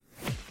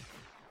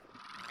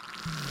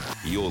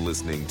You're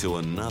listening to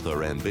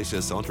another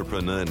ambitious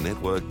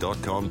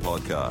entrepreneurnetwork.com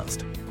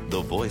podcast,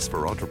 the voice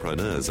for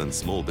entrepreneurs and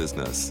small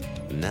business.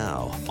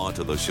 Now,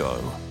 onto the show.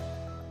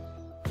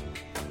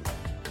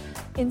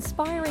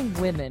 Inspiring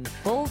women,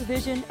 bold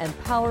vision,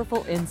 and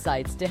powerful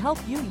insights to help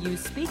you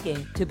use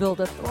speaking to build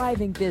a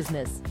thriving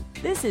business.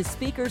 This is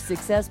Speaker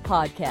Success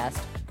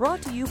Podcast,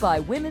 brought to you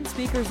by Women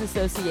Speakers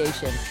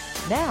Association.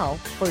 Now,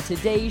 for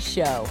today's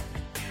show.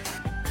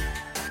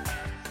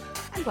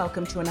 And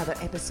welcome to another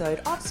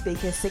episode of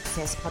Speaker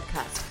Success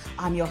Podcast.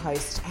 I'm your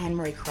host,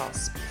 Anne-Marie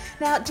Cross.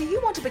 Now, do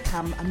you want to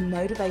become a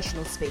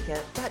motivational speaker,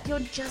 but you're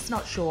just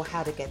not sure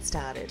how to get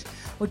started?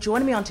 Well,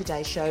 joining me on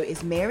today's show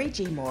is Mary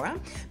G. Mora.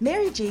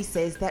 Mary G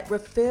says that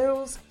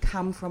referrals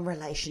come from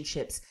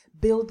relationships.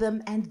 Build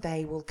them and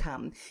they will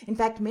come. In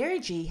fact, Mary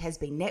G has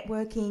been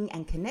networking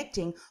and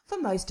connecting for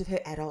most of her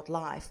adult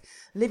life.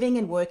 Living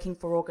and working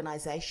for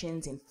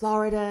organizations in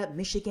Florida,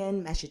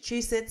 Michigan,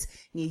 Massachusetts,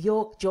 New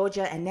York,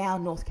 Georgia, and now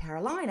North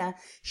Carolina,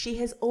 she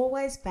has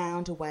always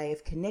found a way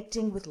of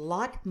connecting with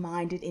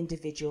like-minded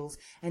individuals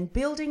and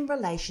building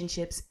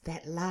relationships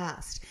that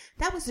last.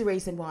 That was the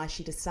reason why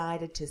she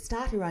decided to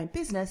start her own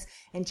business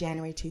in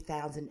January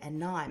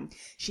 2009.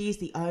 She is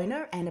the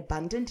owner and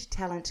abundant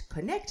talent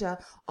connector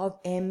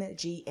of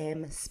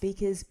MGM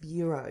Speakers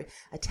Bureau,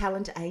 a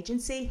talent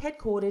agency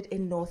headquartered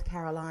in North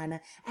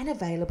Carolina and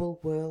available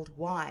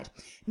worldwide.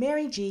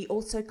 Mary G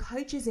also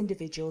coaches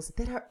individuals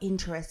that are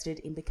interested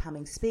in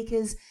becoming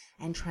speakers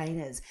and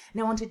trainers.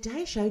 Now on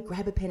today's show,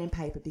 grab a pen and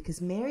paper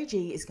because Mary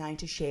G is going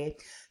to share,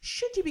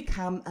 should you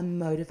become a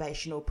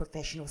motivational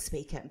professional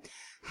speaker,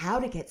 how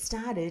to get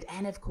started,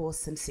 and of course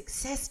some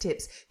success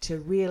tips to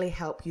really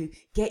help you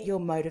get your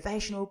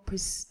motivational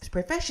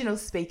professional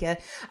speaker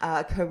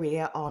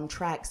career on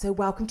track. So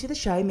welcome to the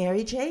show,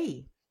 Mary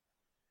G.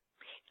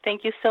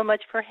 Thank you so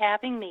much for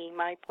having me.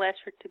 My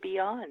pleasure to be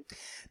on.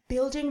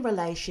 Building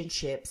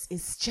relationships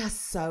is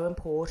just so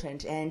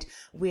important, and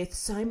with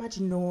so much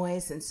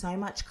noise and so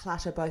much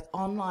clutter, both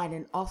online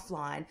and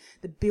offline,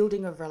 the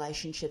building of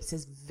relationships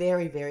is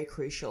very, very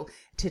crucial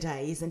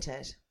today, isn't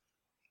it?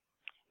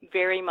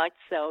 Very much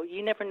so.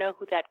 You never know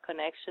who that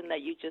connection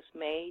that you just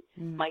made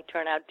might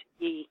turn out to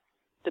be.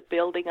 The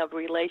building of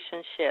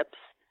relationships,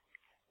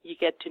 you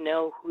get to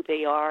know who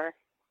they are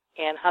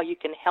and how you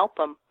can help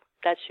them.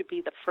 That should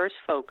be the first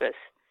focus.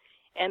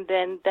 And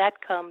then it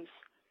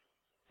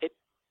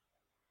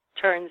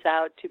turns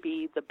out to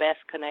be the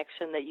best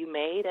connection that you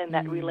made, and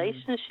that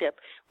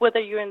relationship, whether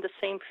you're in the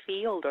same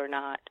field or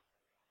not,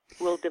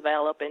 will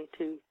develop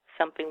into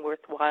something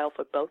worthwhile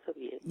for both of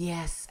you.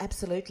 Yes,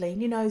 absolutely.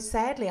 And you know,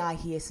 sadly, I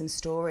hear some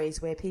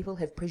stories where people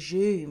have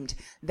presumed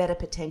that a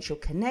potential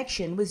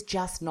connection was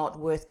just not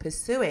worth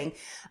pursuing,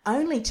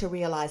 only to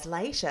realize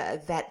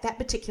later that that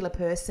particular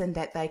person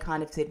that they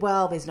kind of said,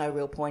 well, there's no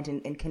real point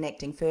in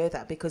connecting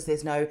further because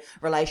there's no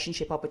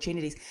relationship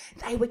opportunities.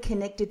 They were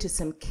connected to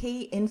some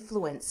key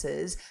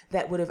influences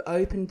that would have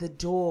opened the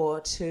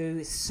door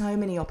to so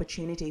many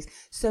opportunities.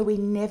 So we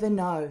never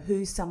know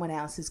who someone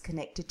else is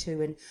connected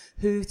to and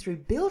who, through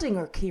building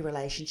a key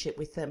relationship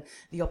with them,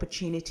 the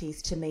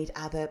opportunities to meet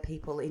other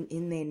people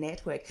in their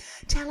network.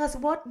 Tell us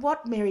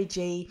what Mary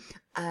G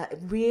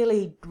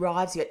really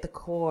drives you at the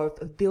core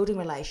of building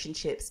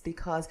relationships,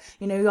 because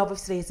you know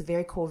obviously it's a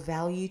very core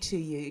value to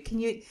you. Can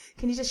you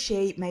just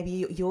share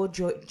maybe your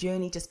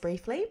journey just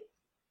briefly?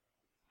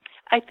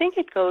 I think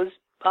it goes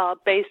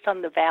based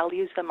on the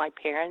values that my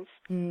parents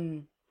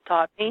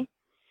taught me,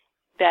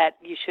 that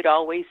you should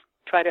always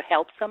try to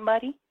help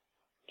somebody,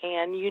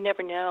 and you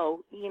never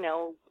know,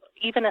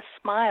 even a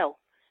smile.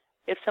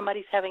 If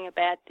somebody's having a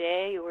bad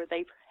day or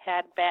they've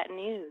had bad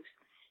news,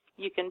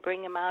 you can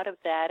bring them out of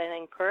that and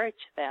encourage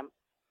them.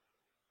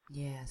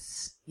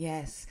 Yes.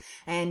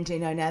 And,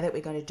 now that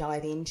we're going to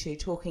dive into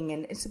talking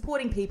and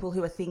supporting people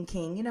who are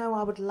thinking,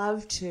 I would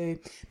love to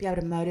be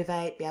able to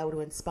motivate, be able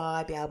to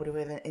inspire, be able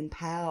to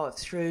empower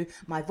through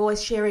my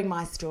voice, sharing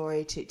my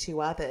story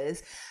to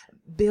others.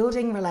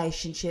 Building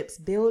relationships,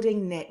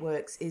 building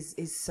networks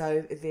is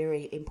so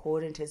very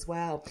important as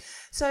well.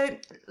 So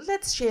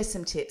let's share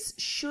some tips.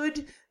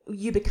 Should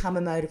you become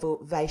a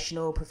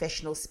motivational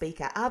professional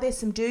speaker, are there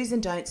some do's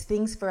and don'ts,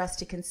 things for us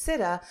to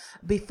consider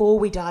before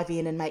we dive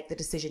in and make the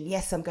decision,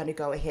 yes, I'm going to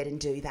go ahead and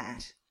do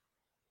that?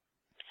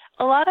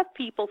 A lot of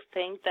people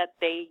think that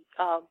they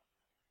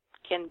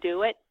can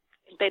do it.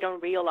 They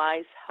don't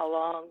realize how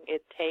long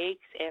it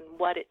takes and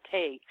what it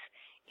takes.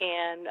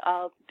 And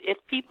if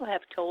people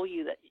have told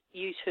you that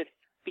you should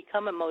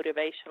become a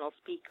motivational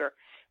speaker,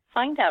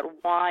 find out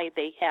why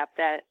they have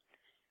that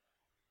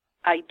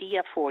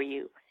idea for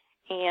you.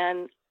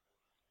 And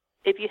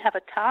if you have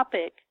a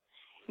topic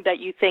that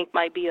you think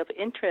might be of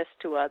interest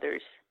to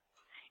others,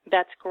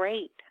 that's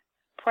great.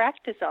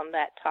 Practice on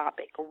that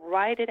topic.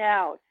 Write it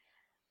out.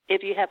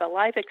 If you have a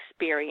life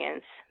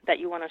experience that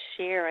you want to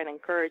share and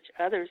encourage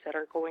others that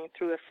are going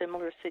through a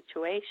similar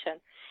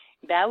situation,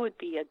 that would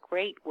be a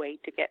great way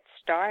to get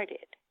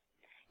started.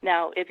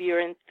 Now, if you're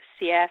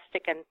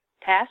enthusiastic and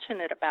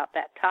passionate about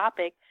that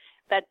topic,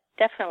 that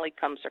definitely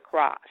comes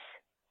across.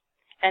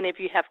 And if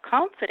you have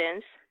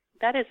confidence,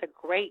 that is a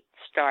great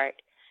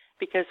start,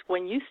 because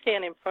when you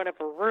stand in front of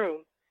a room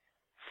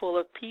full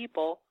of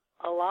people,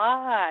 a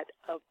lot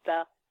of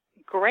the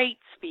great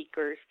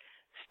speakers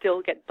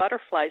still get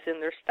butterflies in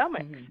their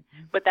stomachs.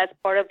 Mm-hmm. But that's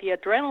part of the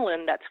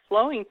adrenaline that's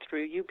flowing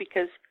through you,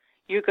 because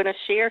you're going to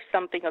share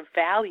something of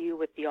value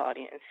with the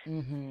audience.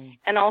 Mm-hmm.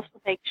 And also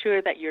make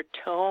sure that your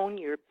tone,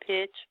 your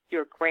pitch,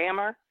 your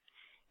grammar,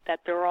 that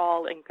they're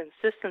all in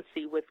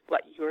consistency with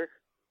what you're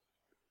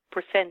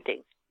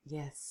presenting.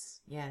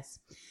 Yes, yes.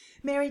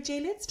 Mary G,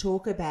 let's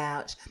talk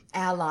about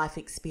our life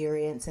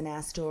experience and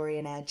our story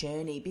and our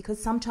journey,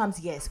 because sometimes,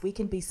 yes, we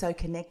can be so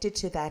connected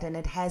to that, and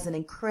it has an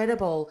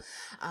incredible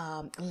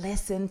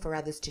lesson for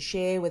others to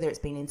share, whether it's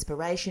been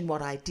inspiration,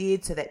 what I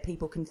did, so that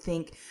people can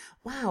think,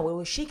 wow, well,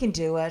 if she can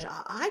do it,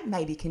 I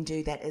maybe can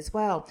do that as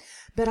well.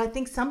 But I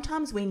think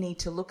sometimes we need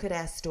to look at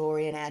our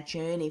story and our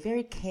journey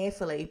very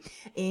carefully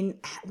in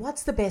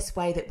what's the best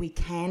way that we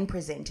can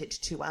present it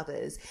to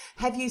others.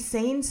 Have you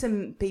seen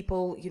some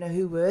people,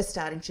 who were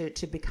starting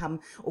to become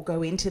or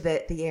go into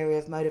the area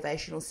of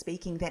motivational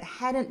speaking that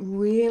hadn't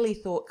really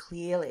thought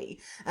clearly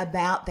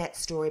about that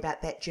story,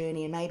 about that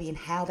journey, and maybe in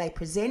how they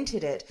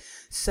presented it,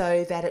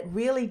 so that it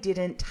really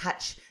didn't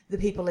touch the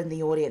people in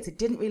the audience? It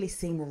didn't really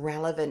seem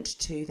relevant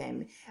to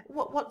them.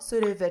 What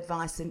sort of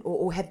advice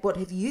what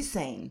have you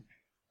seen?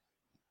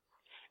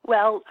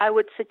 Well, I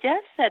would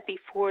suggest that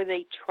before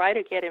they try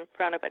to get in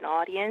front of an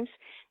audience,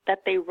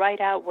 that they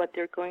write out what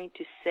they're going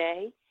to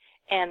say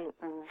and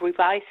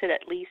revise it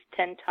at least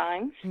 10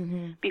 times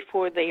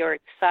before they are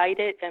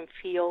excited and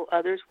feel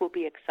others will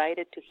be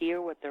excited to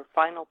hear what their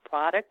final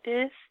product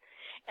is.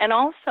 And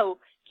also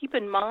keep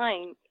in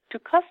mind to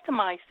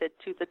customize it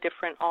to the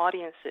different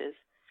audiences,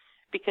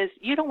 because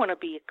you don't want to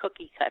be a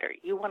cookie cutter.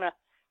 You want to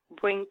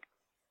bring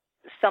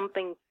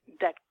something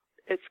that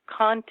is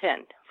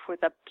content for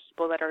the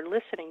people that are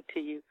listening to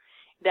you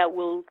that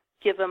will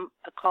give them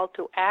a call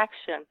to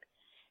action.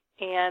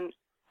 And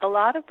a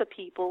lot of the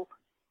people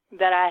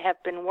that I have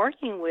been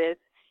working with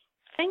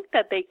think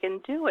that they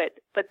can do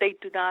it, but they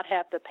do not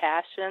have the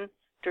passion.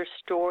 Their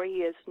story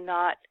is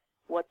not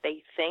what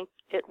they think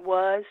it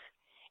was,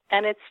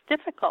 and it's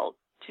difficult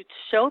to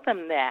show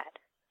them that.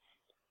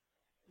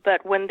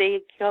 But when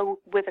they go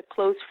with a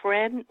close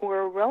friend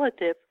or a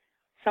relative,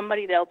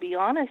 somebody that'll be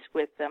honest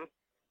with them,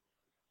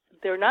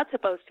 they're not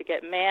supposed to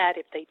get mad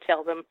if they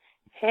tell them,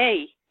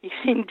 hey, you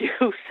didn't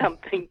do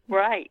something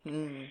right.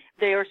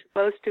 They are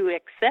supposed to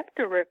accept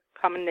the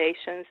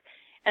recommendations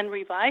and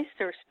revise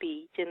their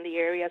speech in the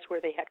areas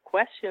where they had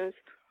questions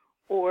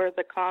or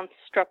the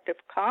constructive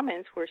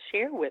comments were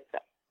shared with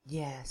them.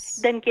 Yes.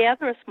 Then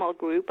gather a small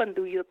group and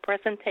do your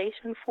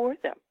presentation for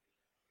them.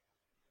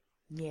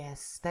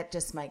 Yes, that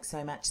just makes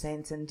so much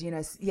sense. And,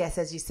 yes,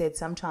 as you said,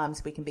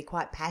 sometimes we can be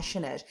quite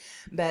passionate,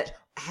 but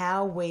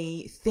how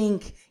we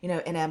think,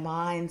 in our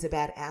minds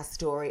about our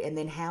story, and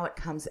then how it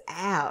comes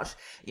out,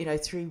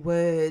 through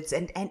words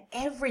and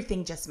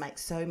everything just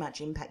makes so much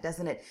impact,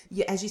 doesn't it?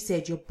 As you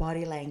said, your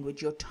body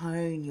language, your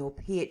tone, your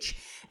pitch,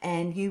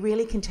 and you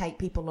really can take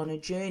people on a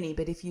journey.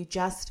 But if you're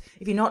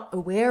not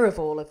aware of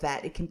all of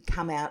that, it can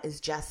come out as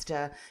just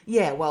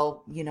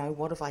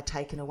what have I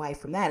taken away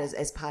from that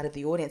as part of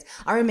the audience?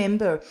 I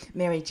remember,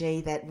 Mary G,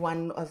 that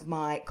one of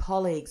my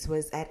colleagues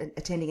was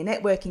attending a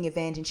networking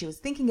event, and she was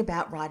thinking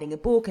about writing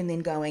a book and then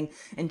going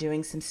and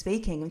doing some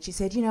speaking. And she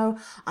said,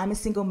 I'm a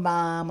single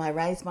mom, I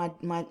raised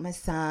my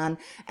son,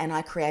 and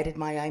I created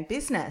my own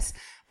business.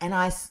 And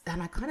I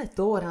kind of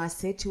thought, and I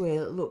said to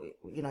her, look,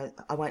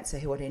 I won't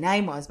say what her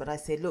name was, but I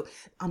said, look,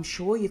 I'm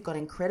sure you've got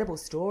an incredible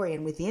story,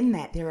 and within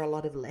that there are a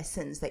lot of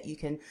lessons that you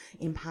can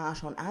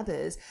impart on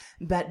others.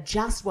 But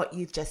just what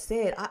you've just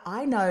said,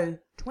 I know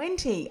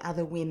 20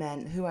 other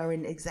women who are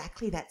in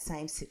exactly that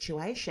same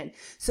situation.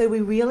 So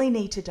we really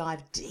need to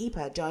dive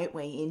deeper, don't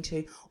we,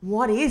 into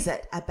what is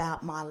it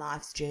about my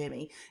life's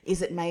journey?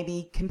 Is it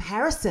maybe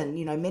comparison?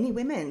 Many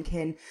women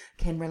can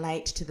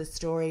relate to the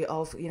story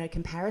of,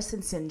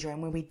 comparison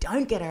syndrome, where we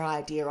don't get our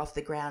idea off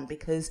the ground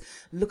because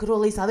look at all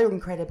these other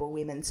incredible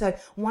women. So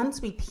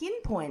once we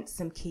pinpoint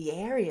some key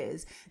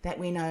areas that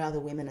we know other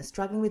women are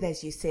struggling with,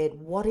 as you said,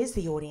 what is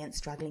the audience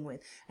struggling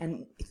with?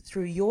 And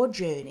through your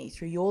journey,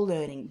 through your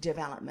learning,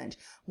 development,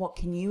 what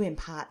can you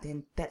impart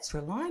then that's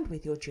aligned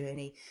with your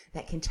journey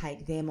that can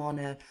take them on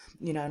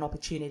an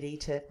opportunity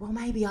to, well,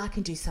 maybe I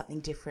can do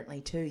something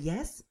differently too,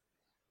 yes?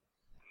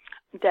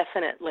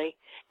 Definitely.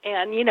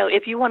 And,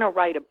 if you want to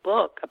write a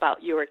book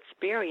about your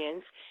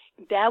experience,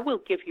 that will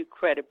give you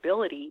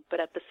credibility, but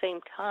at the same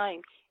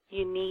time,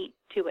 you need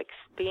to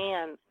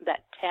expand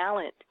that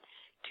talent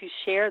to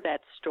share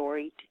that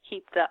story, to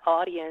keep the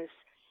audience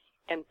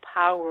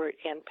empowered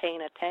and paying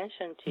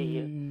attention to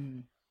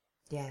you.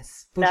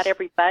 Yes. Not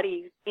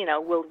everybody,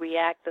 will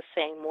react the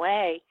same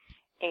way.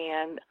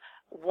 And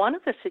one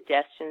of the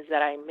suggestions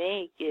that I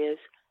make is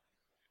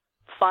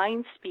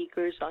find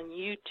speakers on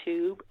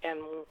YouTube and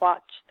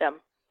watch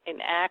them in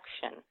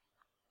action.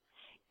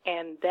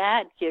 And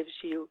that gives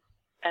you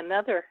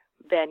another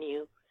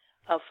venue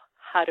of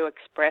how to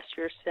express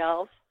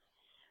yourself,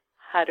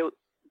 how to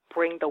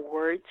bring the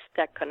words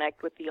that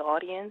connect with the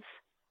audience.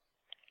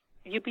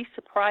 you'd be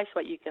surprised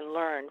what you can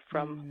learn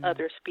from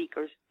other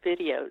speakers'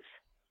 videos.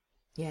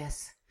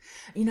 Yes.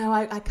 You know,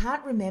 I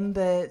can't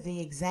remember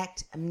the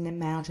exact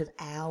amount of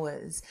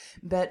hours,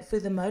 but for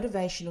the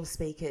motivational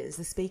speakers,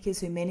 the speakers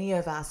who many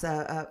of us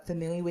are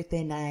familiar with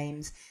their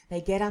names, they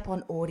get up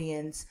on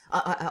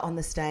on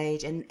the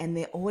stage, and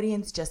the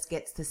audience just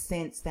gets the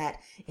sense that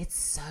it's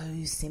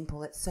so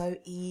simple, it's so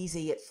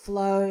easy, it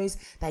flows,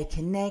 they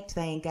connect,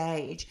 they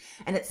engage,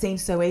 and it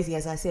seems so easy,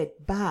 as I said,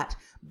 but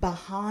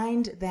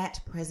behind that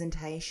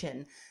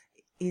presentation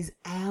is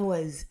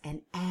hours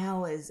and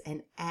hours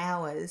and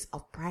hours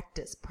of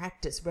practice,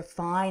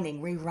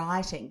 refining,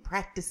 rewriting,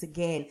 practice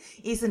again,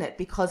 isn't it?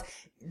 Because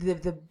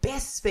the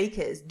best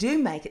speakers do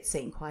make it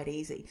seem quite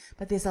easy,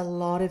 but there's a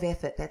lot of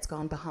effort that's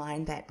gone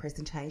behind that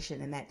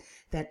presentation and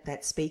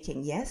that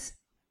speaking, yes?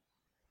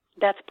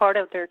 That's part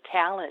of their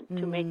talent,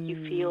 to make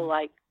you feel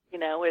like,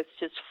 it's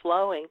just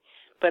flowing.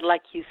 But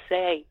like you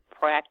say,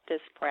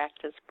 practice,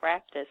 practice,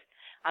 practice.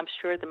 I'm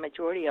sure the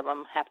majority of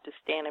them have to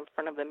stand in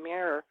front of the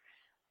mirror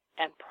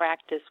and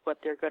practice what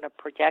they're going to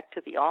project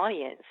to the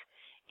audience.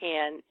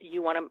 And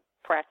you want to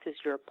practice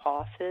your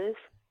pauses.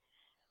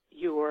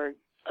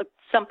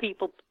 Some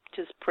people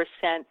just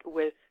present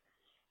with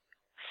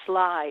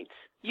slides.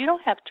 You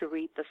don't have to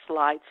read the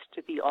slides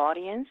to the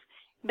audience.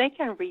 They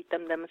can read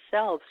them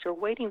themselves. They're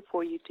waiting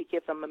for you to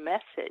give them a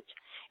message.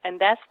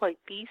 And that's why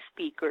these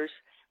speakers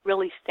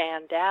really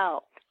stand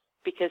out,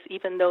 because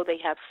even though they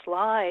have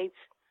slides,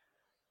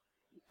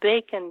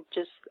 they can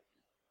just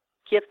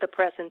give the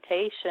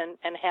presentation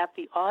and have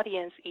the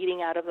audience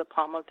eating out of the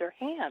palm of their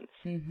hands.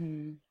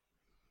 Mm-hmm.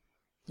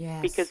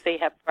 Yes. Because they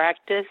have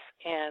practice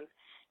and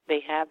they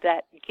have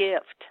that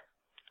gift.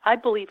 I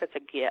believe it's a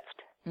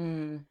gift.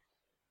 Mm.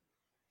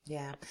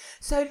 Yeah.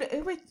 So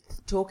we're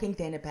talking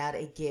then about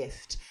a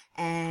gift,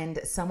 and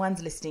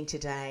someone's listening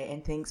today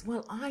and thinks,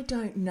 well, I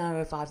don't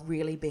know if I've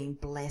really been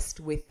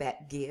blessed with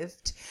that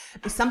gift.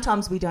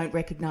 Sometimes we don't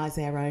recognize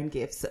our own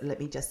gifts. Let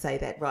me just say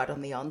that right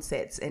on the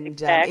onsets. And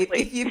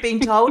exactly. if you've been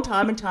told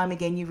time and time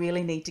again, you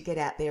really need to get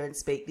out there and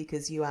speak,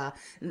 because you are,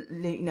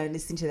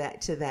 listening to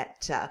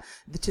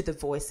the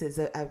voices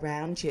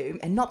around you,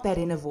 and not that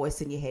inner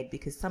voice in your head,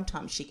 because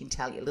sometimes she can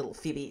tell you little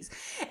fibbies.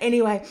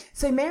 Anyway,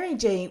 so Mary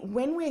G,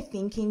 when we're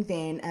thinking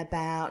then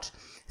about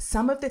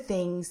some of the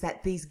things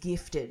that these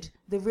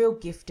the real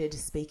gifted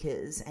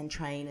speakers and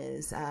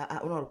trainers,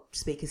 or not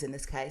speakers in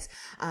this case,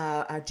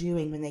 are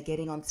doing when they're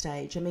getting on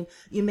stage. I mean,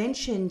 you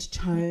mentioned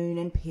tone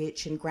and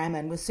pitch and grammar,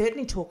 and we'll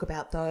certainly talk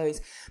about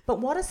those. But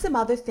what are some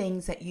other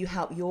things that you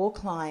help your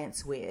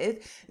clients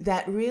with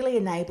that really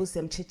enables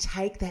them to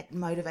take that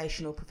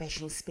motivational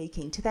professional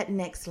speaking to that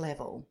next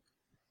level?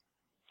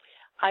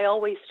 I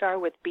always start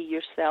with be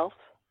yourself.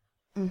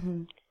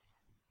 Mm-hmm.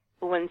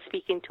 When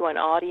speaking to an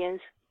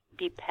audience,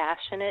 be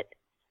passionate,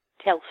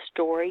 tell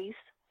stories,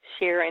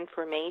 share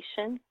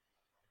information,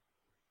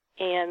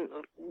 and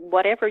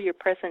whatever your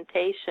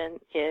presentation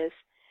is,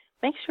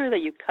 make sure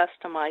that you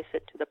customize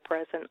it to the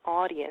present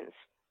audience,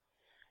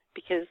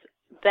 because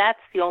that's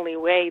the only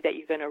way that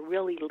you're going to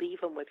really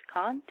leave them with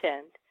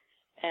content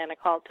and a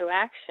call to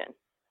action.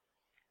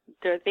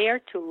 They're there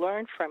to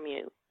learn from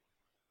you.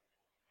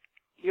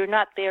 You're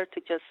not there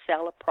to just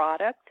sell a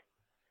product.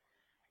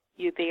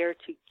 You're there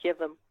to give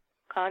them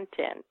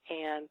content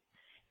and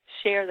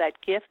share that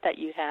gift that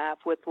you have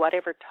with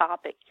whatever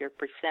topic you're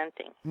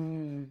presenting.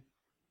 Mm.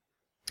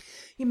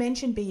 You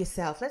mentioned be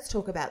yourself. Let's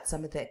talk about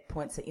some of the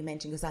points that you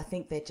mentioned, because I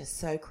think they're just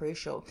so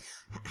crucial.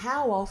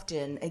 How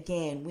often,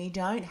 again, we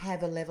don't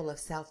have a level of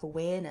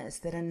self-awareness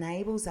that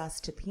enables us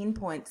to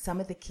pinpoint some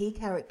of the key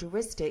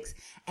characteristics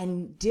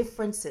and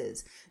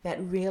differences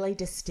that really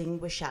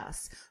distinguish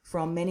us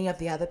from many of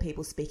the other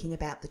people speaking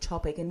about the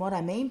topic. And what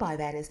I mean by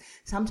that is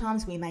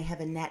sometimes we may have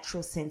a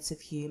natural sense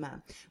of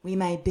humor. We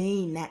may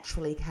be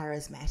naturally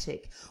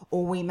charismatic,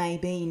 or we may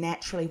be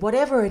naturally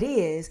whatever it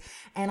is.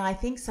 And I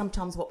think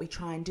sometimes what we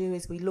try and do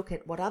is we look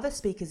at what other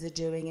speakers are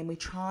doing and we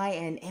try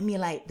and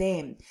emulate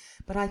them.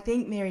 But I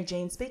think, Mary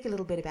Jean, speak a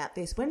little bit about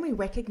this. When we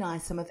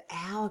recognize some of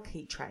our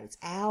key traits,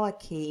 our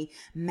key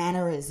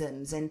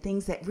mannerisms and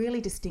things that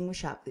really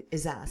distinguish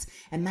us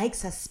and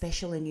makes us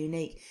special and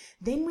unique,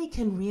 then we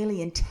can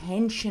really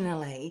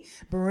intentionally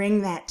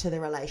bring that to the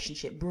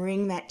relationship,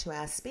 bring that to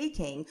our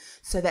speaking,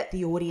 so that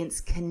the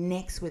audience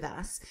connects with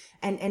us.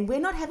 And we're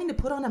not having to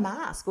put on a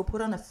mask or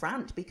put on a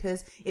front,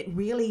 because it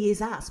really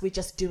is us. We're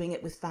just doing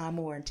it with far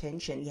more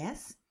intention,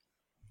 yes?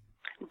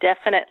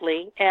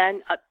 Definitely.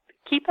 And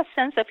keep a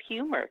sense of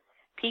humor.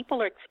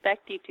 People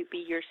expect you to be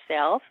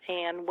yourself,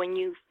 and when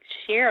you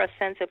share a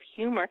sense of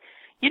humor,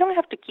 you don't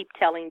have to keep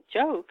telling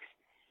jokes,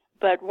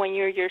 but when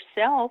you're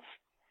yourself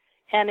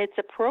and it's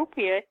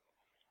appropriate,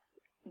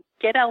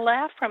 get a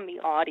laugh from the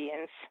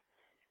audience.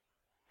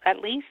 At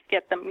least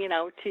get them,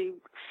 to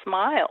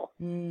smile.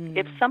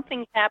 If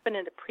something happened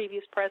in the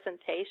previous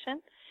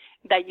presentation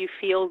that you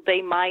feel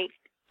they might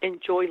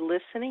enjoy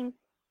listening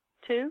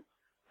to,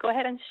 go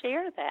ahead and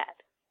share that.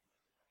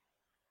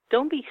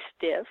 Don't be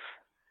stiff.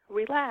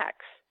 Relax.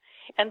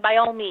 And by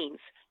all means,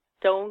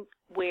 don't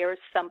wear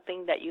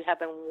something that you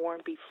haven't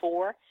worn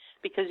before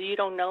because you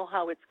don't know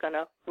how it's going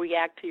to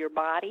react to your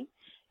body.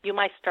 You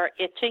might start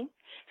itching.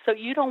 So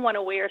you don't want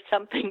to wear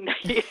something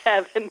that you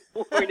haven't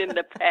worn in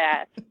the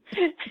past.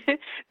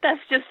 That's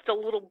just a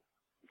little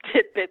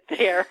tidbit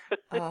there.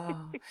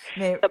 Oh,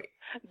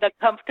 the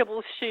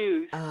comfortable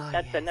shoes,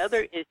 that's yes.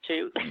 another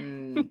issue.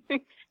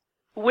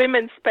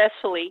 Women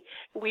especially,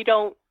 we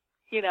don't,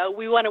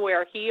 we want to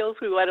wear heels,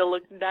 we want to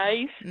look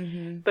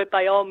nice, but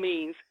by all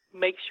means,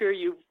 make sure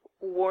you've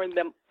worn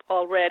them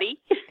already.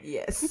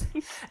 Yes.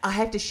 I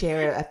have to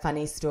share a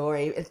funny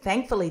story.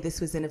 Thankfully, this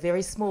was in a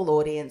very small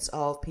audience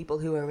of people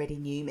who already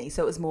knew me.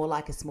 So it was more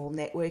like a small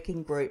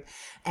networking group.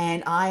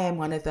 And I am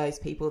one of those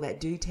people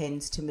that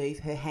tends to move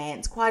her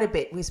hands quite a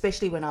bit,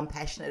 especially when I'm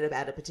passionate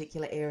about a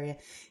particular area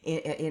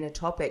in a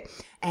topic.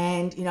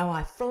 And,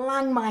 I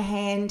flung my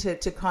hand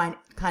to kind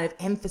of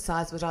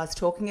emphasize what I was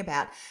talking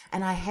about.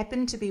 And I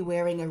happened to be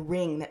wearing a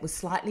ring that was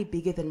slightly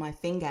bigger than my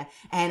finger.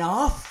 And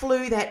off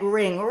flew that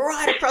ring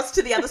right across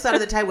to the other side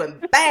of the table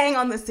and bang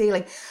on the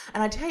ceiling.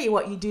 And I tell you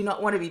what, you do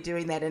not want to be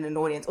doing that in an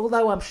audience,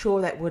 although I'm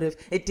sure that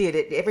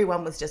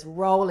everyone was just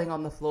rolling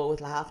on the floor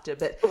with laughter.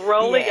 But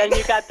rolling, and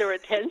you got their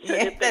attention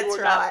if they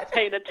were right. not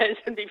paying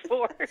attention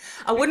before.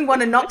 I wouldn't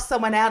want to knock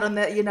someone out on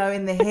the,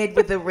 in the head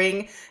with the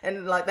ring,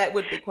 and that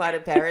would be quite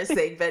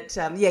embarrassing. But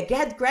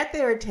grab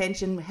their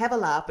attention, have a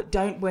laugh, but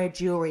don't wear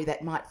jewelry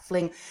that might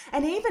fling,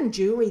 and even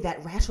jewelry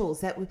that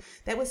rattles.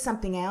 That was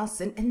something else.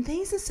 And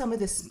these are some of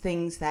the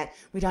things that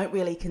we don't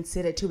really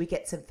consider till we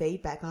get some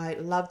feedback. I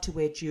love to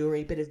wear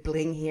jewelry, a bit of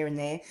bling here and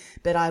there,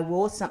 but I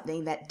wore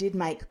something that did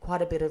make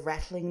quite a bit of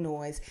rattling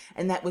noise,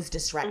 and that was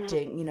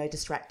distracting,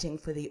 distracting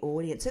for the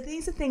audience. So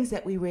these are things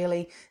that we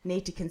really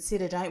need to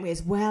consider, don't we,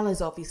 as well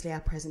as obviously our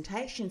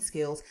presentation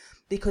skills,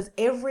 because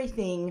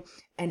everything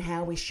and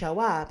how we show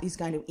up is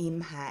going to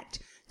impact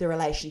the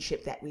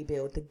relationship that we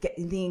build,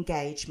 the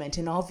engagement,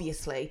 and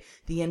obviously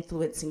the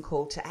influence and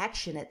call to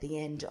action at the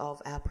end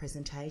of our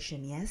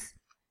presentation, yes?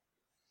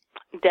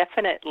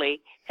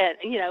 Definitely. And,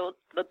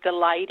 the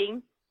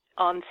lighting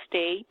on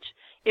stage,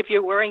 if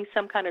you're wearing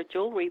some kind of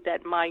jewelry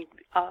that might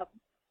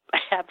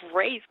have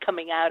rays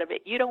coming out of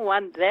it, you don't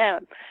want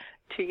them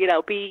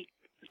to, be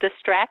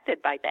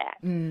distracted by that.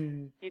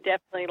 You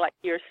definitely, like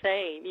you're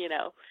saying,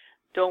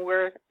 don't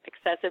wear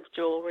excessive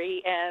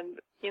jewelry and,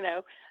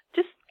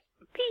 just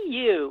be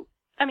you.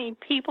 I mean,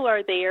 people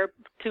are there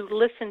to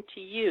listen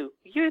to you.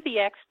 You're the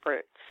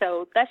expert,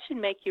 so that should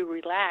make you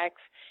relax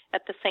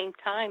at the same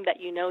time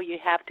that you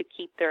have to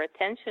keep their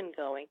attention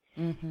going.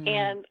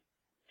 And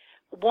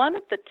one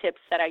of the tips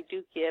that I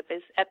do give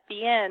is at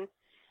the end,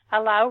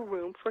 allow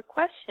room for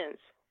questions.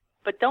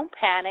 But don't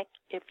panic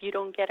if you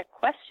don't get a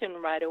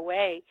question right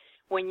away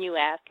when you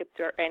ask if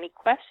there are any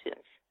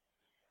questions.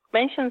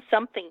 Mention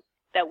something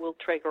that will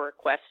trigger a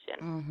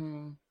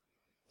question.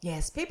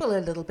 Yes, people are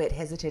a little bit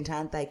hesitant,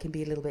 aren't they? Can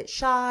be a little bit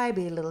shy,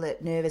 be a little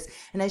bit nervous.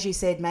 And as you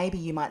said, maybe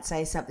you might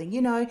say something,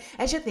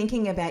 as you're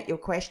thinking about your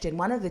question,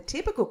 one of the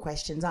typical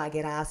questions I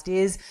get asked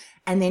is,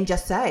 and then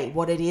just say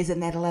what it is,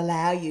 and that'll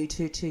allow you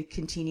to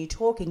continue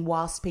talking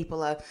whilst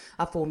people are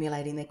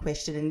formulating their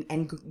question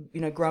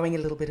and growing a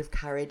little bit of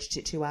courage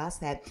to ask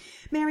that.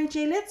 Mary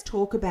G, let's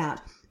talk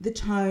about the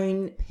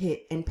tone,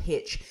 and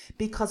pitch,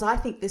 because I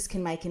think this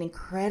can make an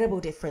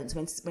incredible difference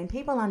when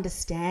people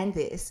understand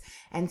this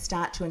and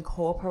start to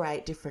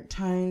incorporate different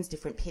tones,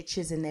 different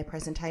pitches in their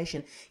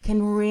presentation,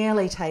 can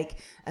really take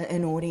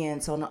an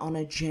audience on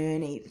a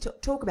journey.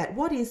 Talk about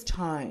what is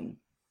tone.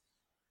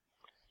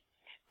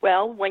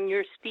 Well, when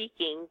you're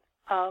speaking,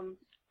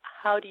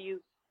 how do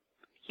you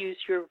use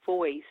your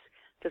voice?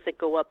 Does it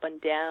go up and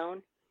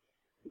down?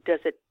 Does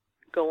it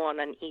go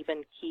on an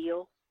even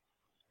keel?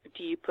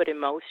 Do you put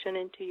emotion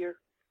into your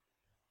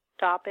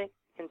topic,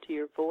 into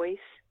your voice?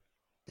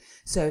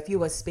 So if you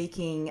were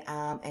speaking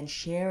and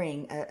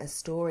sharing a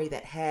story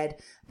that had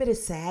a bit of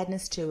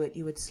sadness to it,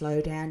 you would slow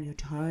down your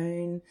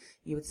tone,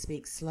 you would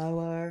speak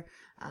slower.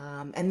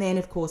 And then,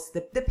 of course,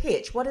 the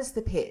pitch. What is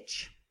the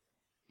pitch?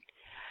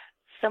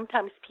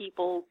 Sometimes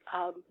people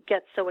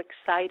get so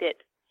excited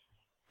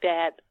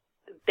that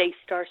they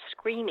start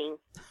screaming.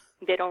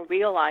 They don't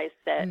realize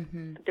that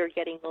they're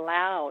getting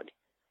loud.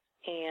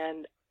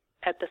 And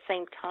at the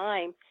same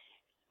time,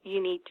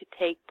 you need to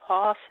take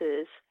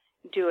pauses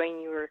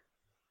during your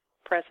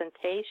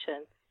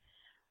presentation,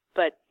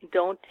 but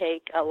don't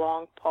take a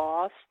long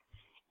pause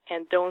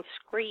and don't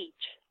screech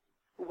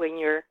when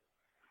you're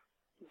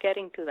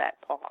getting to that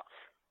pause.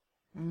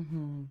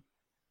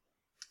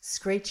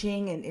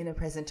 Screeching in a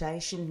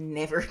presentation,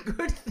 never a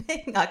good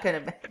thing, I can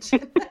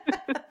imagine.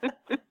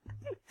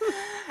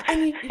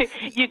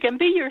 You can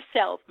be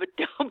yourself, but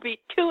don't be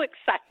too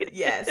excited.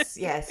 Yes.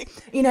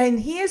 And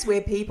here's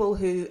where people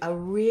who are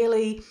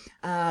really,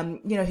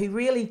 who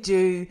really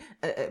do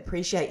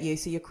appreciate you,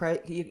 so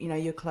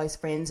your close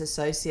friends,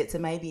 associates,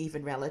 and maybe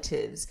even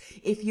relatives,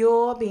 if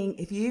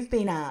you've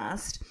been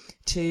asked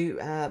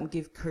to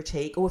give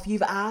critique, or if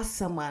you've asked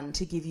someone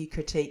to give you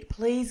critique,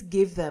 please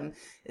give them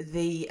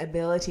the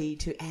ability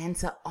to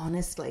answer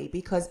honestly,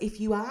 because if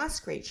you are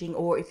screeching,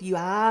 or if you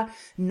are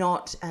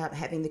not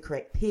having the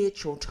correct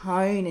pitch or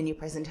tone in your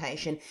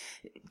presentation,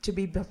 to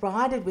be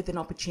provided with an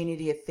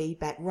opportunity of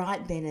feedback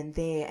right then and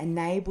there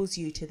enables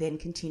you to then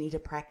continue to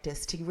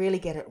practice to really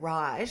get it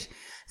right,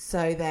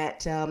 so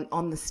that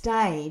on the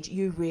stage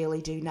you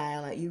really do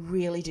nail it. You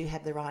really do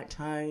have the right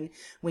tone.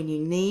 When you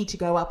need to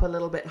go up a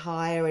little bit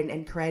higher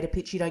and create a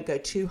pitch, you don't go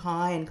too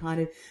high and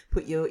kind of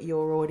put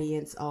your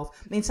audience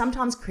off. I mean,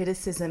 sometimes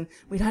criticism,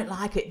 we don't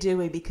like it, do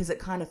we? Because it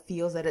kind of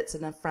feels that it's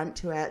an affront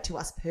to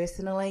us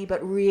personally,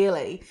 but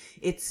really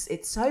it's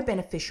so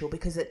beneficial,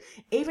 because it,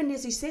 even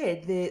as you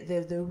said,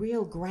 the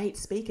real great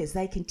speakers,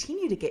 they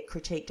continue to get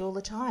critiqued all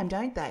the time,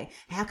 don't they?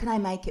 How can I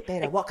make it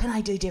better? What can I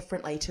do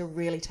differently to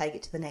really take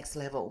it to the next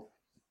level?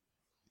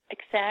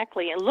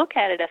 Exactly, and look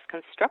at it as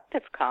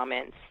constructive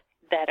comments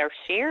that are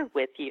shared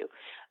with you.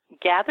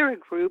 Gather a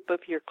group of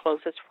your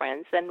closest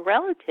friends and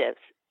relatives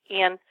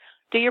and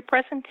do your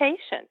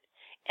presentation.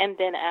 And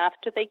then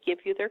after they give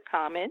you their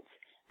comments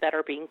that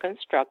are being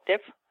constructive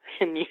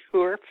in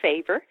your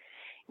favor,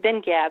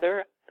 then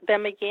gather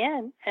them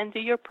again and do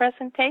your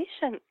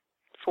presentation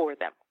for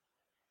them.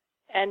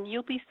 And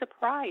you'll be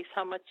surprised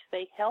how much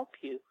they help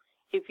you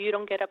if you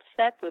don't get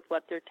upset with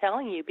what they're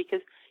telling you,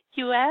 because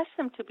you ask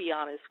them to be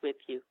honest with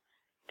you.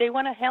 They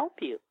want to help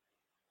you.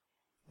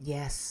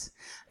 Yes.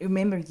 I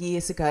remember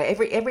years ago,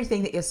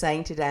 everything that you're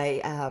saying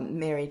today,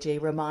 Mary G,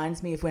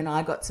 reminds me of when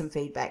I got some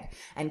feedback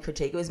and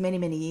critique. It was many,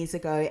 many years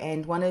ago,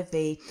 and one of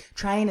the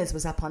trainers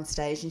was up on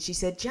stage and she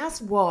said,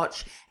 just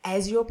watch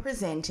as you're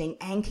presenting,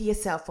 anchor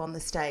yourself on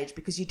the stage,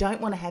 because you don't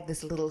want to have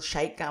this little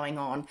shake going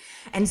on.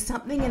 And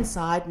something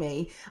inside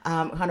me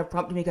kind of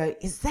prompted me to go,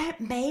 is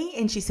that me?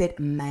 And she said,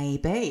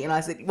 maybe. And I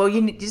said, well,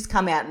 you just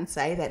come out and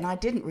say that. And I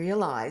didn't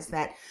realize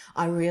that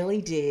I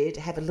really did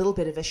have a little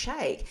bit of a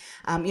shake,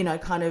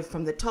 kind of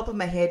from the top of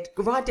my head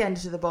right down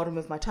to the bottom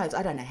of my toes.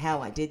 I don't know how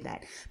I did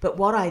that. But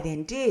what I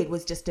then did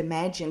was just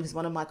imagine, because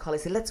one of my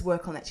colleagues said, let's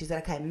work on that. She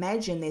said, okay,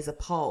 imagine there's a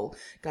pole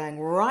going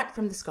right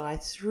from the sky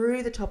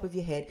through the top of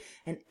your head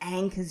and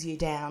anchors you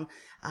down.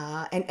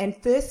 And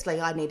firstly,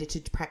 I needed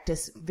to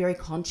practice very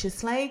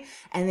consciously,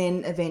 and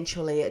then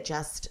eventually it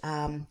just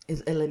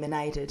is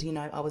eliminated.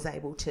 I was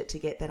able to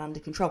get that under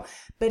control.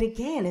 But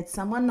again, it's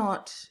someone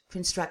not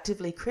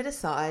constructively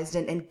criticized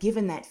and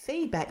given that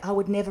feedback, I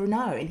would never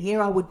know. And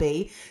here I would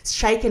be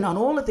shaken on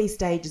all of these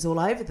stages all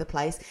over the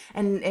place,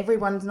 and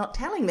everyone's not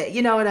telling me.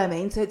 You know what I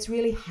mean? So it's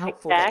really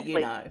helpful exactly. that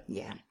you know.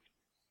 Yeah.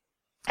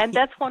 And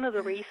that's one of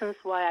the reasons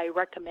why I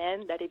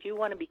recommend that if you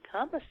want to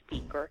become a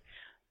speaker,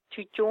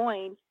 to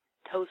join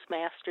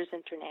Toastmasters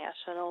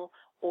International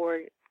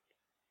or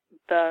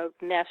the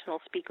National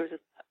Speakers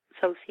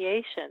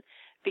Association,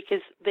 because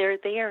they're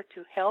there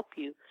to help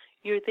you.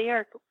 You're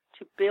there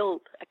to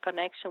build a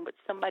connection with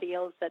somebody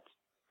else that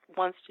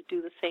wants to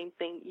do the same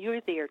thing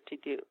you're there to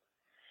do.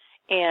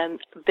 And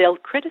they'll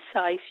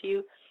criticize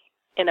you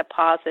in a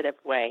positive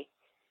way.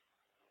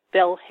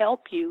 They'll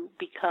help you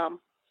become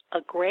a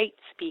great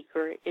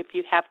speaker if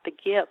you have the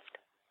gift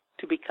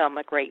to become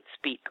a great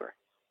speaker.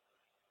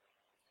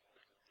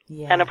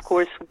 Yes. And, of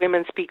course,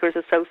 Women Speakers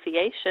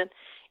Association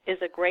is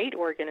a great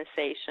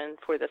organization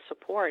for the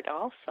support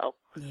also.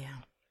 Yeah,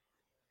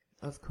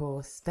 of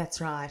course. That's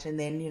right. And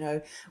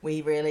then,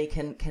 we really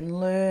can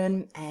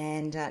learn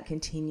and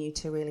continue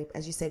to really,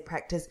 as you said,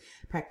 practice.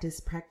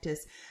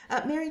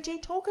 Mary G,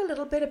 talk a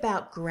little bit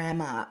about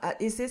grammar.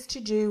 Is this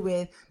to do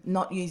with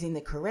not using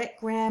the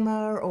correct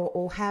grammar,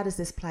 or how does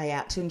this play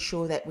out to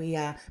ensure that we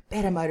are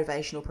better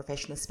motivational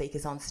professional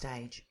speakers on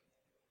stage?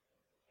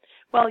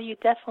 Well, you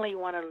definitely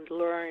want to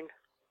learn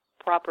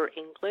proper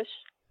English,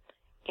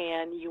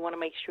 and you want to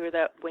make sure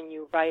that when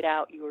you write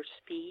out your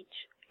speech,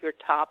 your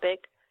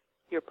topic,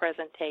 your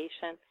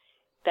presentation,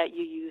 that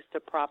you use the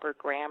proper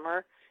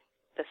grammar,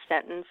 the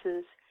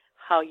sentences,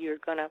 how you're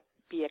going to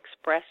be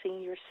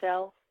expressing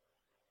yourself.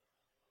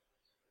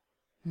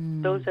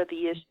 Those are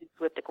the issues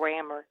with the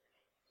grammar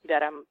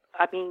that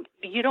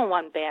you don't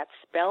want bad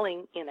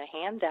spelling in a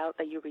handout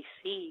that you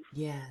receive.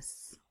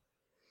 Yes.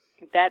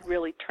 That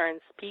really turns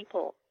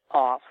people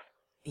off.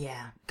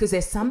 Yeah, because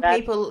there's some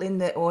people in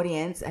the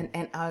audience,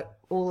 and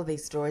all of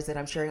these stories that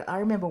I'm sharing. I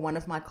remember one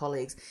of my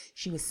colleagues,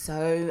 she was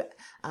so,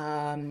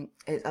 I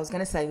was going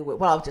to say the word,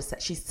 well, I'll just say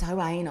she's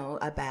so anal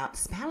about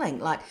spelling.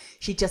 Like,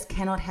 she just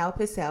cannot help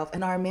herself.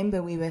 And I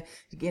remember we were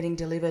getting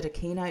delivered a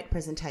keynote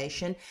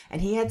presentation, and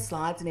he had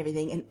slides and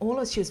everything, and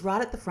she was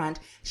right at the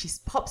front. She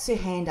pops her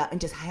hand up and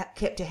just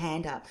kept her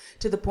hand up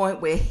to the point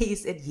where he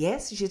said,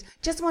 yes. She said,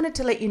 just wanted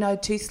to let you know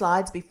 2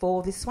 slides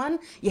before this one,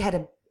 you had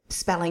a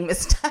spelling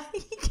mistake.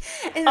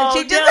 And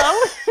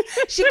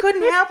she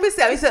couldn't help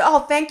herself. He said,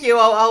 oh, thank you,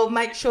 I'll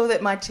make sure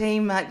that my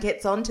team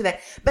gets onto that.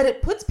 But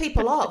it puts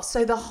people off.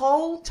 So the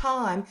whole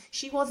time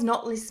she was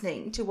not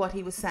listening to what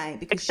he was saying,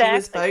 because she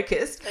was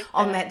focused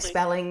on that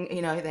spelling,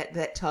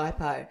 that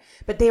typo.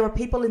 But there are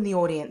people in the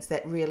audience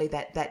that really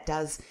that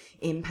does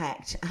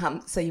impact.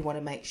 So you want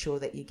to make sure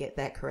that you get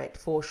that correct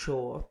for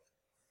sure.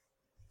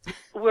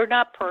 we're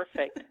not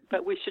perfect,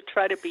 but we should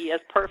try to be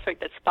as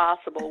perfect as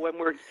possible when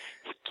we're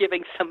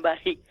giving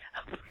somebody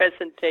a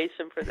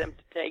presentation for them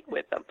to take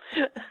with them.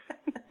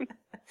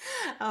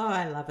 Oh,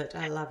 I love it.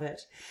 I love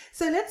it.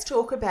 So let's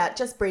talk about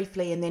just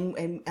briefly,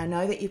 and I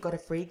know that you've got a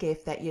free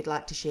gift that you'd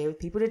like to share with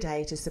people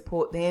today to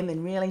support them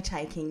in really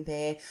taking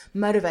their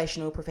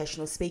motivational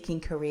professional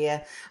speaking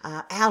career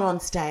out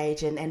on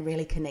stage and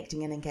really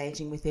connecting and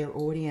engaging with their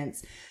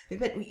audience.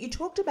 But you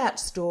talked about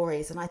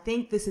stories, and I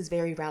think this is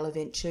very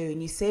relevant too.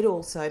 And you said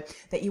also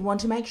that you want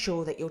to make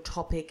sure that your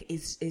topic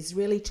is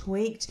really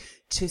tweaked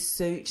to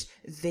suit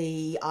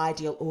the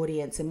ideal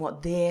audience and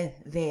what they're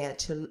there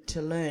to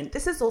learn.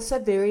 This is also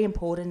very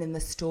important in the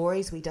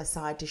stories we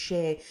decide to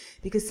share,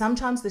 because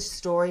sometimes the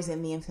stories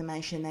and the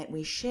information that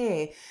we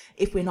share,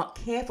 if we're not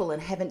careful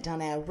and haven't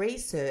done our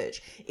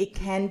research, it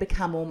can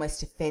become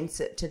almost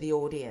offensive to the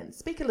audience.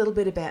 Speak a little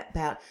bit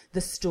about the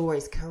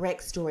stories,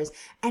 correct stories,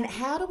 and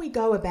how do we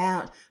go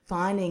about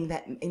finding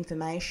that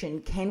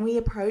information? Can we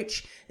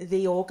approach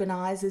the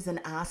organisers and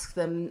ask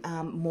them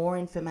more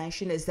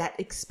information? Is that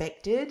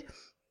expected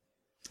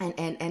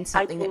and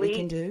something that we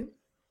can do?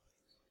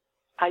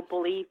 I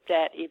believe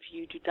that if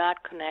you do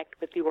not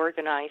connect with the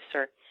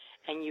organizer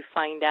and you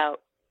find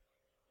out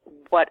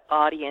what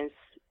audience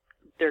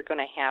they're going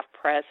to have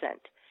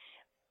present,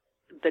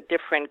 the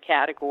different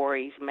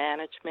categories,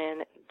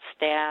 management,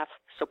 staff,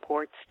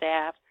 support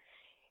staff,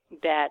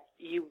 that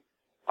you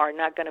are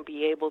not going to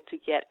be able to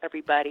get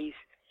everybody's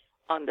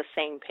on the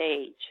same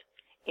page.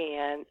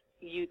 And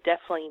you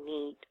definitely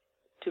need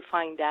to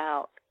find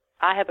out.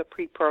 I have a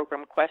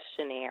pre-programmed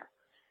questionnaire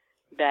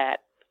that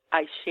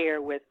I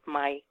share with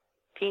my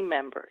team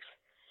members,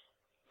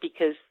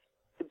 because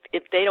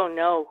if they don't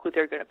know who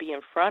they're going to be in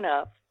front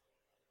of,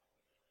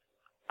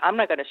 I'm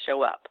not going to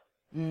show up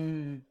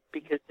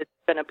because it's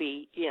going to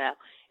be,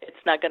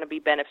 it's not going to be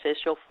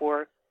beneficial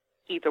for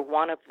either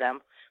one of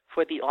them,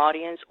 for the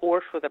audience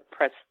or for the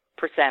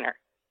presenter.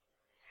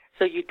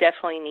 So you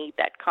definitely need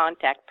that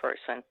contact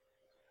person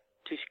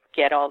to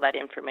get all that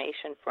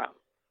information from.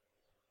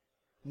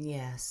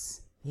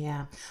 Yes.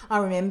 Yeah. I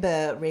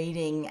remember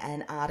reading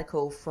an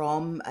article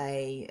from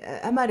a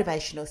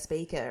motivational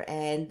speaker,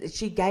 and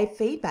she gave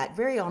feedback,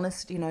 very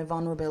honest,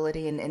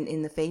 vulnerability and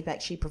in the feedback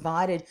she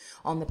provided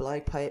on the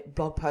blog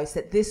post,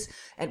 that this,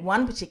 at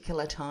one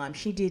particular time,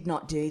 she did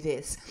not do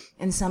this.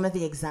 And some of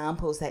the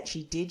examples that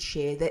she did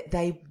share, that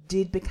they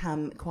did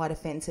become quite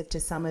offensive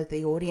to some of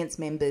the audience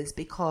members,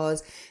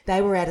 because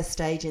they were at a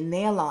stage in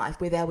their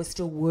life where they were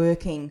still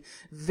working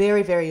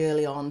very, very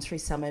early on through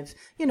some of,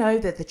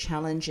 the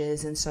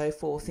challenges and so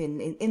forth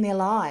in their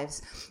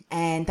lives,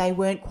 and they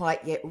weren't quite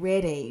yet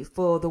ready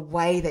for the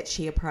way that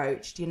she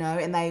approached,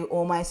 and they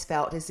almost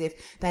felt as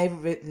if they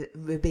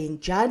were being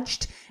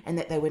judged and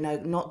that they were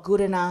not good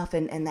enough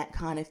and that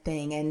kind of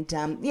thing. And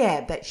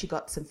that she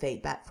got some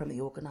feedback from the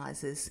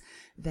organisers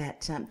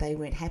that they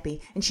weren't happy.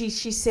 And she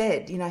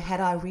said, had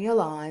I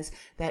realised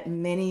that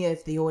many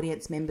of the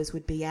audience members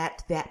would be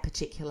at that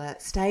particular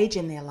stage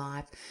in their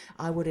life,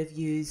 I would have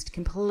used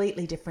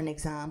completely different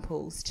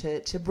examples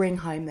to bring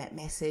home that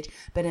message,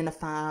 but in a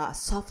far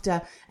softer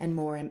and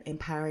more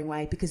empowering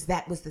way, because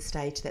that was the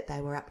stage that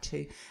they were up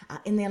to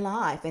in their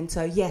life. And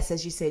so, yes,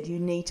 as you said, you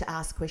need to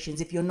ask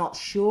questions. If you're not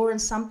sure in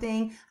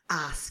something,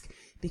 ask,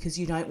 because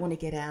you don't want to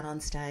get out on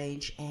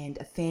stage and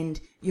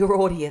offend your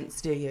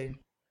audience, do you?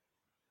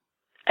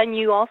 And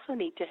you also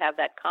need to have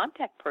that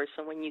contact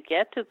person when you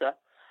get to the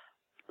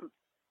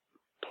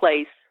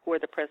place where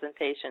the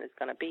presentation is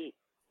going to be.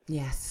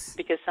 Yes.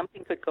 Because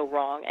something could go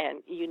wrong,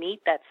 and you need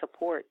that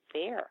support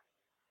there.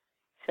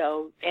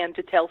 So, and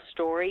to tell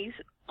stories,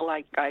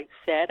 like I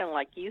said and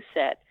like you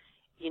said,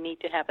 you need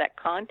to have that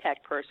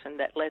contact person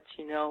that lets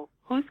you know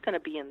who's going to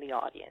be in the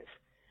audience.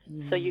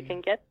 So you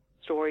can get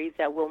stories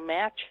that will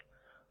match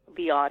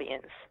the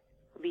audience,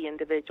 the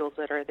individuals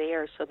that are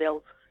there, so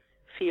they'll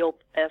feel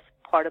as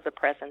part of the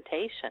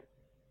presentation.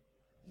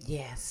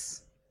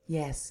 Yes.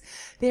 Yes,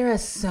 there are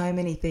so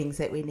many things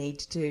that we need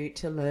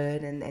to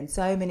learn and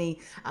so many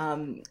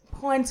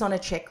points on a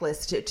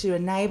checklist to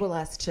enable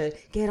us to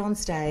get on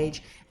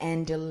stage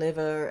and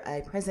deliver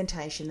a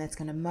presentation that's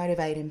going to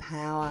motivate,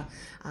 empower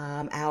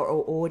our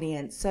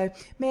audience. So,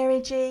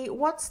 Mary G,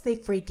 what's the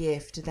free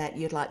gift that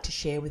you'd like to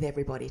share with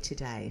everybody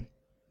today?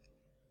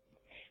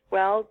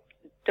 Well,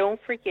 don't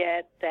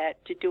forget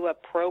that to do a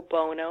pro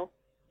bono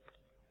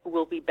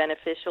will be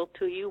beneficial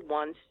to you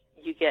once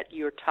you get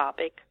your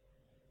topic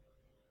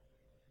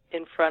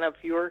in front of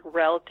your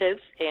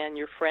relatives and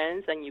your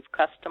friends, and you've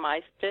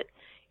customized it,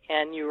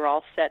 and you're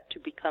all set to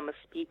become a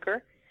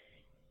speaker.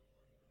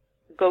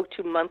 Go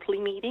to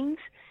monthly meetings,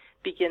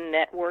 begin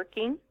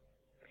networking,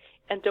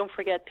 and don't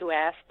forget to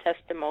ask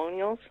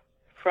testimonials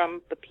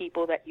from the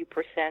people that you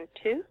present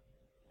to.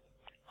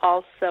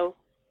 Also,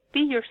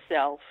 be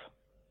yourself.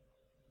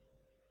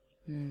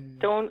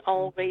 Don't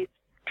always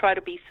try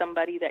to be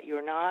somebody that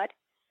you're not,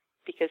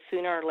 because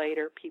sooner or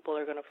later people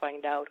are going to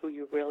find out who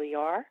you really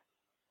are.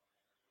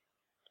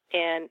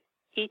 And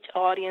each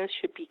audience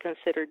should be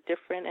considered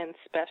different and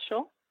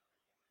special.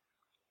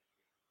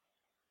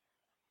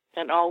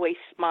 and always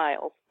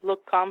smile.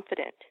 Look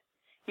confident.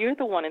 You're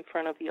the one in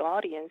front of the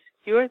audience.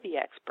 You're the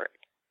expert.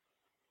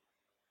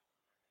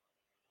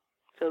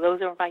 So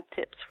those are my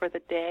tips for the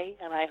day,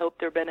 and I hope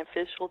they're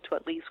beneficial to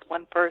at least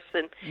one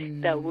person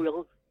that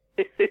will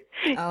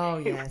oh,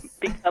 yes.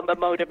 become a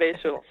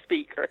motivational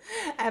speaker.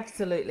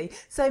 Absolutely.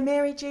 So,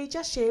 Mary G,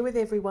 just share with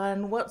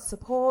everyone what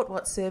support,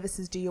 what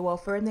services do you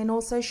offer, and then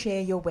also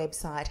share your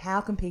website.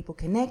 How can people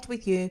connect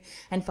with you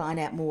and find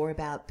out more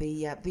about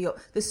the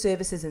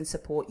services and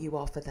support you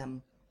offer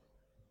them?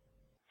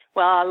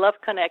 Well, I love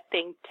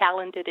connecting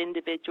talented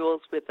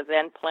individuals with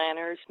event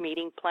planners,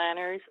 meeting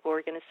planners,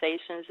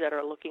 organizations that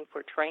are looking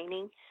for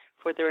training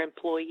for their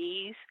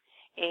employees.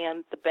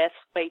 And the best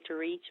way to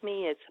reach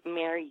me is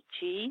Mary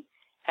G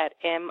at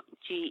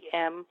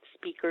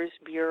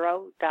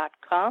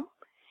mgmspeakersbureau.com.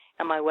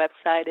 And my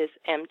website is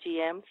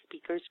MGM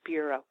Speakers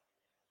Bureau.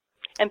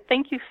 And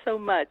thank you so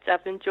much.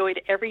 I've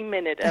enjoyed every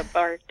minute of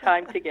our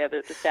time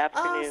together this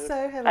afternoon. Oh,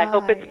 so have I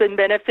hope it's been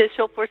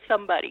beneficial for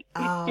somebody.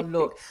 Oh,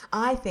 look,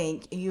 I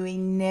think you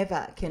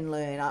never can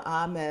learn.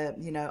 I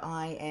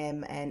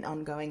am an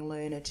ongoing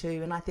learner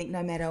too. And I think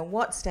no matter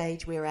what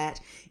stage we're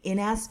at in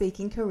our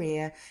speaking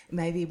career,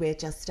 maybe we're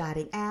just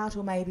starting out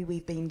or maybe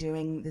we've been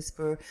doing this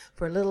for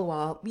a little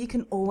while, you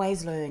can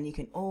always learn, you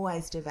can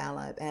always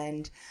develop.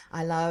 And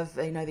I love,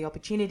 the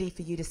opportunity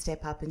for you to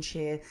step up and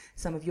share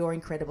some of your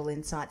incredible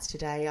insights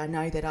today. I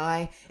know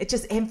that it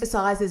just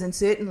emphasizes and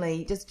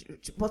certainly just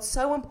what's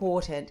so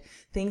important,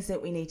 things that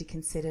we need to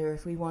consider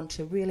if we want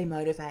to really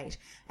motivate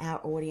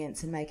our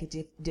audience and make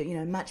a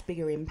much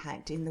bigger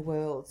impact in the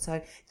world.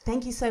 So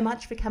thank you so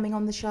much for coming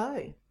on the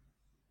show.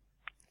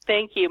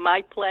 Thank you.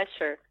 My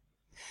pleasure.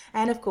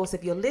 And of course,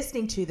 if you're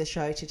listening to the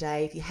show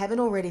today, if you haven't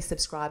already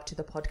subscribed to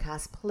the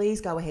podcast, please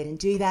go ahead and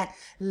do that.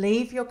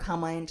 Leave your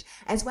comment,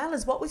 as well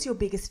as what was your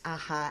biggest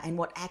aha and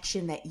what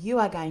action that you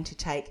are going to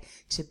take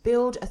to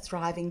build a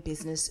thriving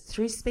business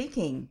through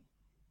speaking.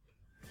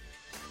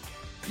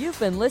 You've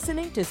been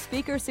listening to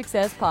Speaker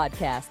Success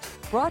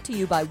Podcast, brought to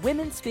you by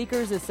Women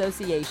Speakers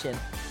Association.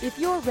 If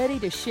you're ready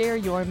to share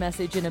your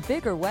message in a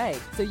bigger way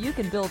so you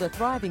can build a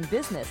thriving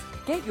business,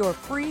 get your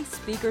free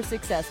Speaker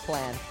Success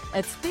Plan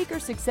at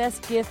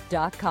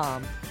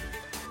speakersuccessgift.com.